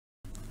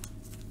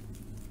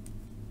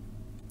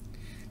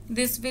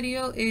This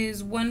video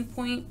is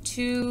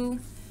 1.2,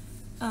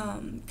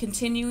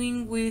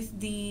 continuing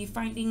with the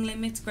finding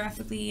limits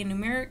graphically and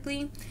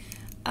numerically.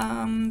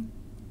 And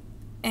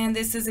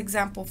this is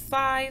example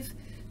 5.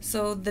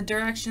 So the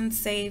directions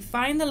say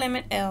find the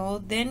limit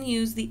L, then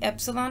use the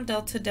epsilon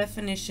delta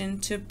definition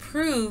to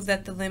prove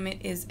that the limit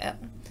is L.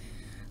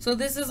 So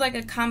this is like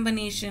a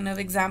combination of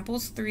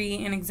examples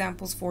 3 and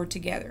examples 4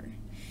 together.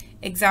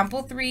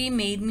 Example 3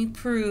 made me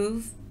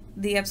prove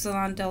the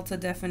epsilon delta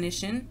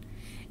definition,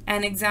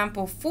 and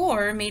example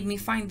 4 made me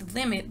find the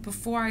limit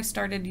before I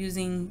started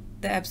using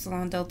the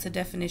epsilon delta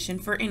definition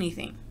for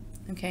anything.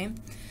 Okay,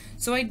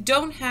 so I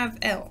don't have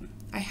L.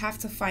 I have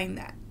to find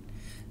that.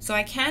 So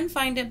I can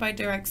find it by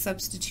direct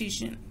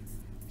substitution.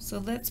 So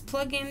let's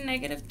plug in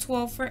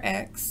 -12 for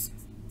x,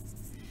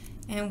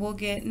 and we'll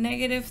get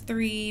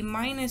 -3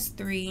 minus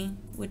 3,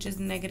 which is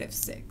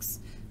 -6.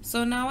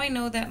 So now I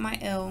know that my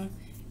L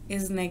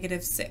is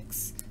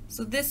 -6.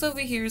 So this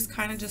over here is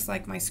kind of just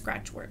like my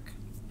scratch work.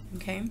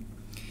 Okay.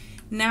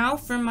 Now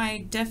for my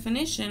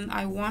definition,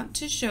 I want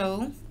to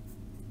show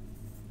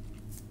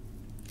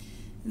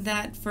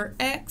that for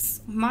x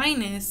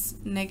minus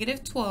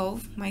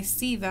 -12, my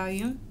c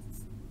value,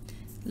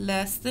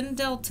 less than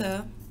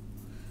delta,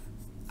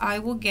 I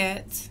will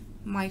get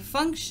my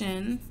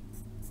function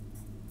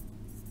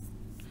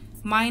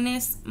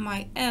minus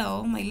my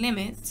L, my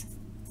limit,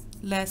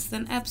 less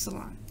than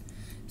epsilon.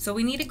 So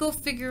we need to go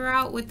figure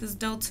out what this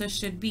delta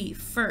should be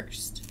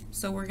first.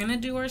 So we're going to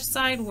do our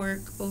side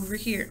work over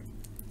here.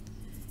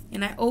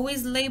 And I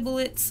always label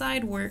it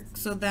side work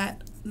so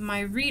that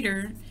my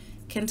reader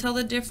can tell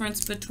the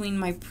difference between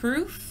my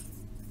proof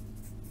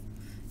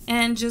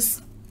and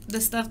just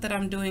the stuff that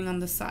I'm doing on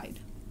the side.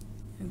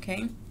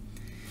 Okay?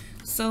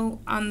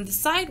 So on the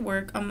side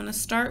work, I'm going to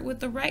start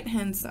with the right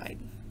hand side.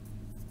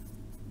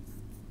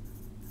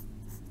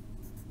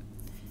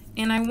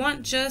 And I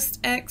want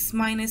just x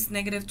minus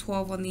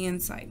 -12 on the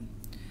inside.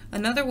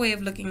 Another way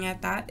of looking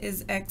at that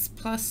is x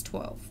plus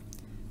 12.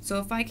 So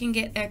if I can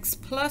get x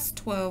plus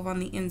 12 on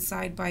the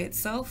inside by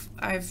itself,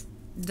 I've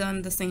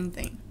done the same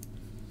thing.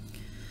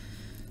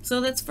 So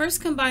let's first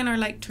combine our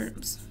like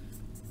terms.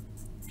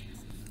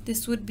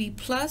 This would be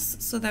plus,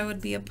 so that would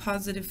be a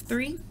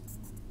 +3.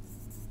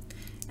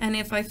 And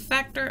if I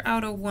factor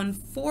out a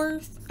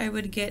 1/4, I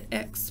would get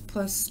x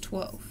plus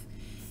 12.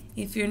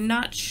 If you're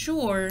not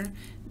sure,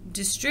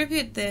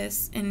 distribute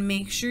this and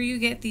make sure you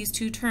get these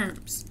two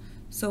terms.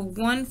 So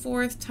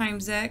 1/4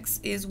 times x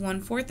is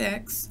 1/4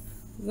 x.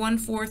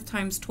 1/4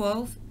 times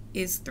 12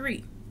 is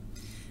 3.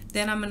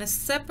 Then I'm going to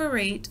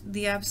separate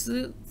the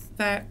absolute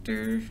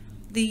factor,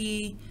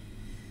 the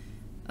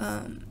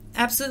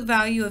absolute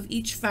value of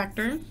each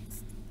factor.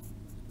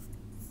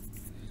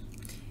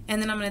 And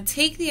then I'm going to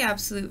take the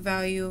absolute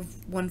value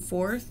of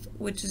 1/4,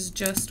 which is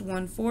just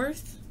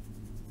 1/4.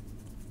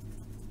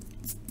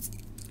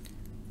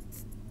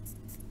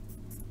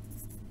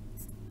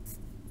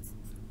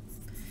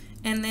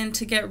 And then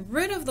to get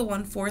rid of the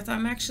 1/4,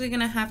 I'm actually going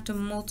to have to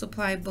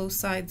multiply both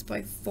sides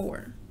by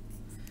 4,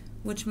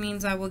 which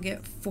means I will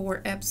get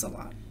 4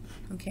 epsilon,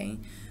 okay?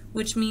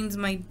 Which means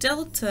my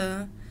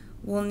delta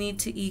will need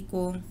to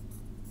equal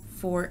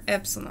 4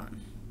 epsilon,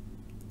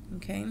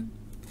 okay?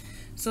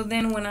 So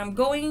then when I'm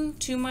going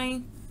to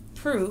my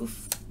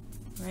proof,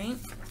 right,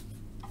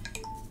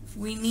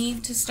 we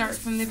need to start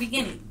from the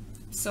beginning.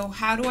 So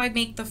how do I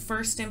make the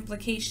first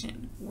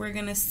implication? We're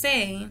going to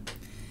say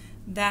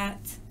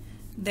that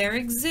there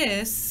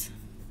exists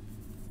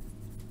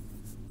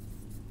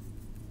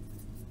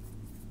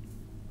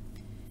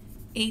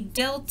a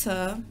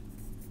delta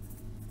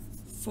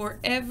for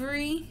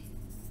every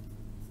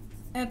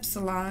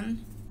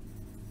epsilon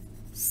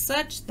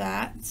such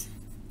that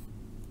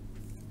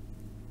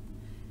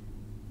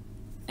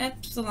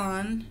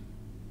epsilon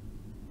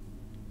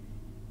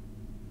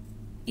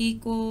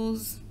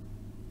equals,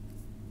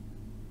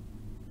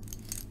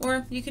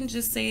 or you can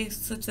just say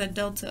such that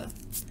delta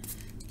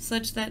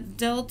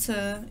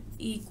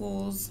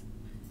equals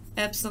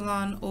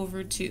epsilon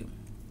over 2.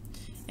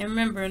 And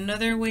remember,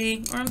 another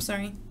way, or I'm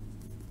sorry,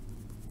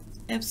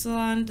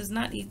 epsilon does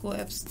not equal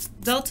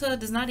delta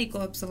does not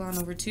equal epsilon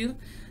over 2.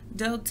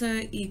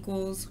 Delta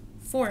equals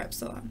 4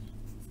 epsilon.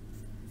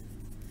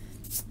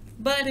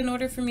 But in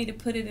order for me to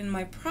put it in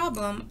my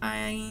problem,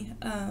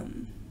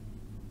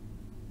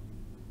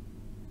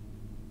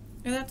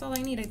 that's all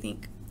I need, I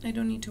think. I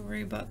don't need to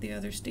worry about the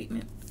other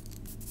statement.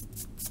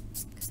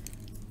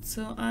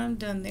 So I'm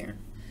done there.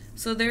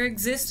 So there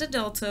exists a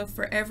delta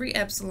for every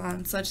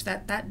epsilon such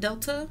that that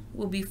delta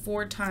will be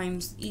 4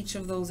 times each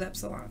of those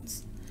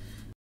epsilons.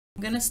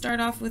 I'm going to start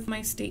off with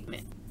my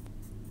statement.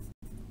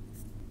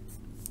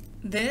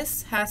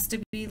 This has to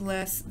be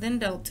less than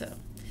delta.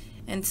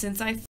 And since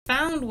I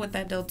found what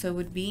that delta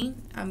would be,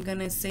 I'm going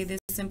to say this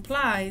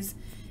implies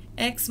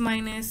x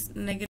minus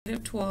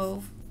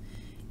 -12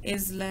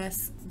 is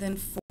less than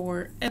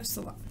 4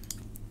 epsilon.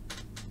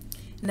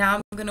 Now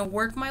I'm going to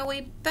work my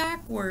way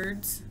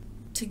backwards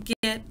to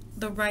get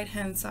the right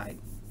hand side.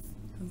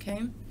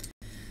 Okay,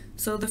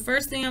 so the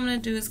first thing I'm going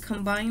to do is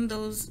combine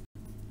those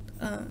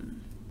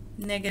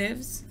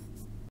negatives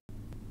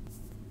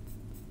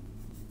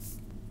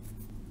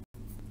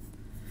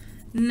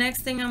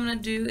Next thing I'm going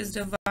to do is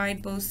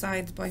divide both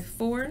sides by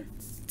 4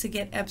 to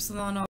get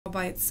epsilon all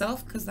by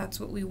itself, because that's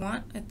what we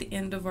want at the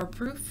end of our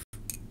proof.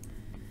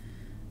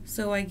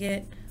 So I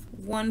get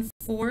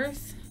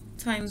 1/4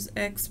 times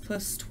x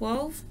plus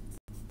 12.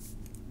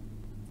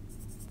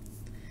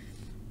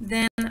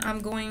 Then I'm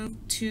going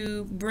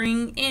to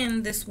bring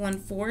in this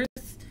 1/4,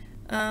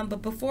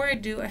 but before I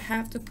do, I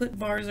have to put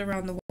bars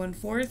around the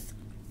 1/4.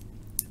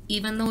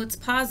 Even though it's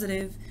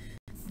positive,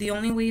 the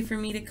only way for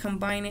me to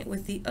combine it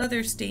with the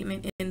other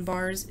statement in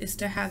bars is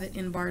to have it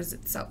in bars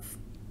itself.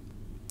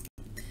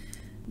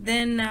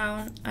 Then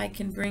now I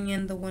can bring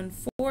in the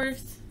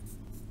 1/4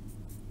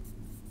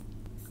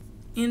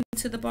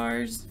 into the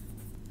bars.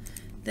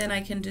 Then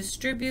I can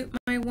distribute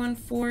my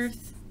 1/4.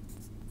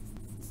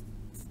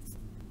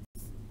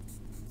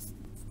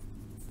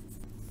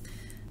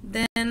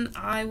 Then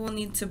I will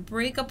need to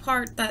break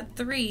apart that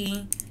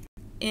 3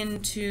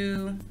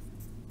 into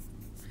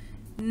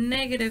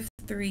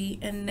 -3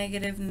 and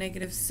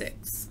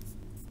 -6.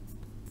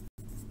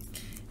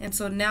 And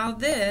so now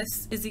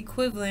this is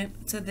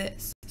equivalent to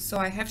this. So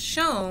I have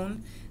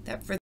shown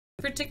that for this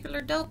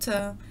particular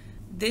delta,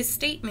 this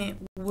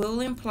statement will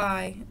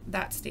imply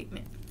that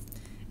statement.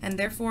 And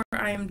therefore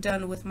I am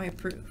done with my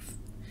proof.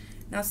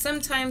 Now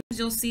sometimes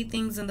you'll see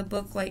things in the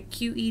book like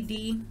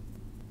QED,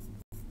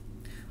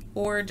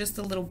 or just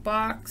a little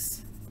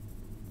box,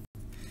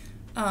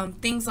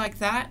 things like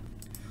that.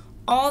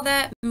 All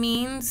that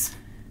means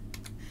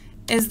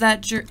is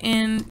that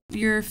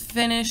you're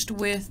finished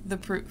with the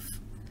proof.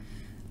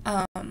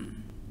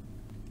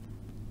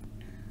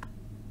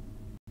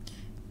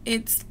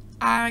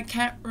 I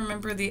can't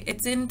remember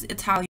it's in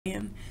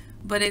Italian,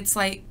 but it's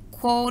like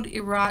quod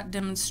erat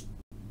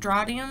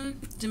demonstratum.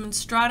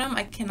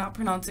 I cannot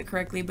pronounce it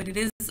correctly, but it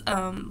is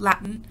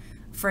Latin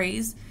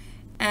phrase.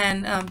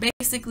 And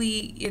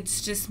basically, it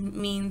just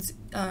means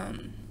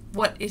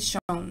what is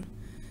shown.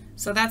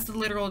 So that's the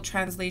literal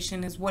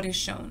translation, is what is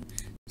shown.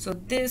 So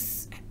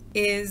this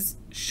is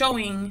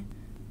showing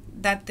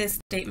that this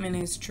statement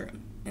is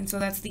true. And so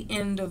that's the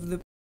end of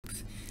the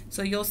proof.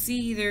 So you'll see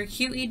either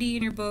QED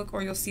in your book,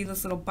 or you'll see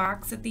this little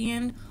box at the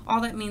end. All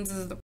that means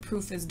is the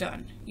proof is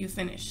done. You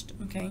finished,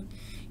 okay?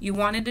 You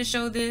wanted to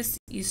show this.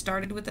 You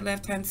started with the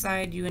left-hand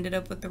side. You ended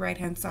up with the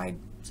right-hand side.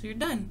 So you're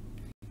done.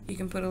 You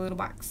can put a little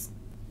box.